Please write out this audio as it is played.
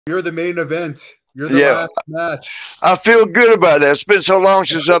You're the main event. You're the Yeah, last match. I feel good about that. It's been so long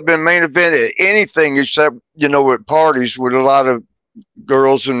since I've been main event at anything except, at parties with a lot of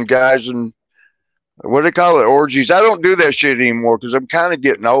girls and guys and what do they call it, orgies. I don't do that shit anymore because I'm kind of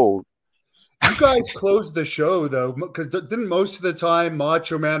getting old. You guys closed the show though, because didn't most of the time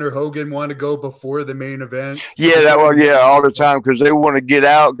Macho Man or Hogan want to go before the main event? Yeah, all the time because they want to get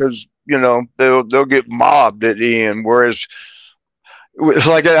out because they'll get mobbed at the end. Whereas,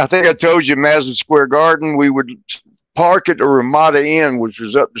 like I think I told you, Madison Square Garden, we would park at the Ramada Inn, which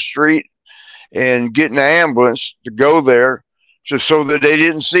was up the street, and get an ambulance to go there, just so that they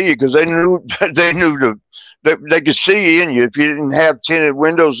didn't see you because they knew they could see in you if you didn't have tinted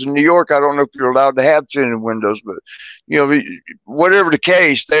windows in New York. I don't know if you're allowed to have tinted windows, but whatever the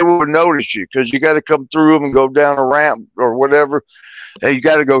case, they will notice you because you got to come through them and go down a ramp or whatever. You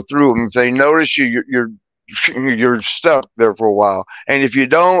got to go through them. If they notice you, you're stuck there for a while. And if you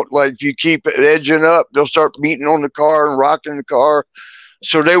don't, like if you keep edging up, they'll start beating on the car and rocking the car.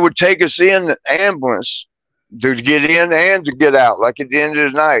 So they would take us in the ambulance to get in and to get out, like at the end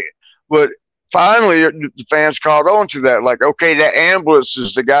of the night. But finally, the fans caught on to that. Like, okay, that ambulance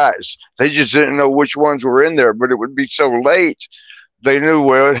is the guys. They just didn't know which ones were in there, but it would be so late. They knew,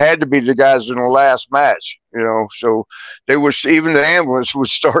 well, it had to be the guys in the last match, So they was, even the ambulance would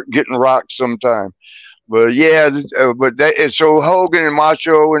start getting rocked sometime. But yeah, so Hogan and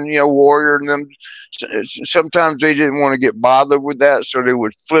Macho and Warrior and them, sometimes they didn't want to get bothered with that, so they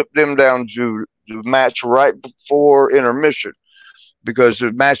would flip them down to the match right before intermission, because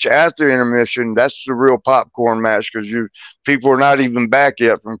the match after intermission, that's the real popcorn match because people are not even back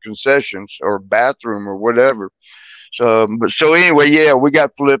yet from concessions or bathroom or whatever. So anyway, yeah, we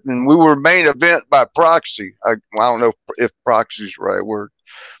got flipped and we were main event by proxy. I don't know if proxy is the right word,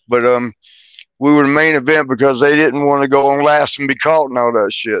 but we were the main event because they didn't want to go on last and be caught and all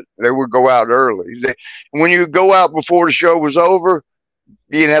that shit. They would go out early. When you go out before the show was over,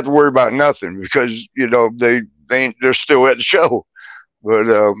 you didn't have to worry about nothing because they're still at the show.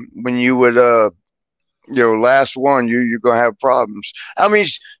 But when you would last one, you're gonna have problems. I mean,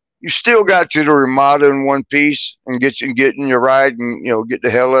 you still got to the Ramada in one piece and get in your ride and get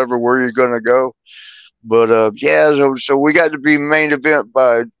the hell everywhere you're gonna go. But yeah, so we got to be main event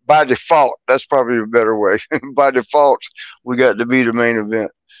by default. That's probably a better way. By default, we got to be the main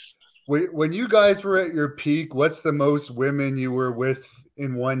event. When you guys were at your peak, what's the most women you were with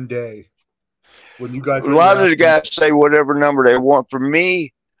in one day? When you guys, a lot of the guys say whatever number they want. For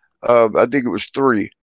me, I think it was 3.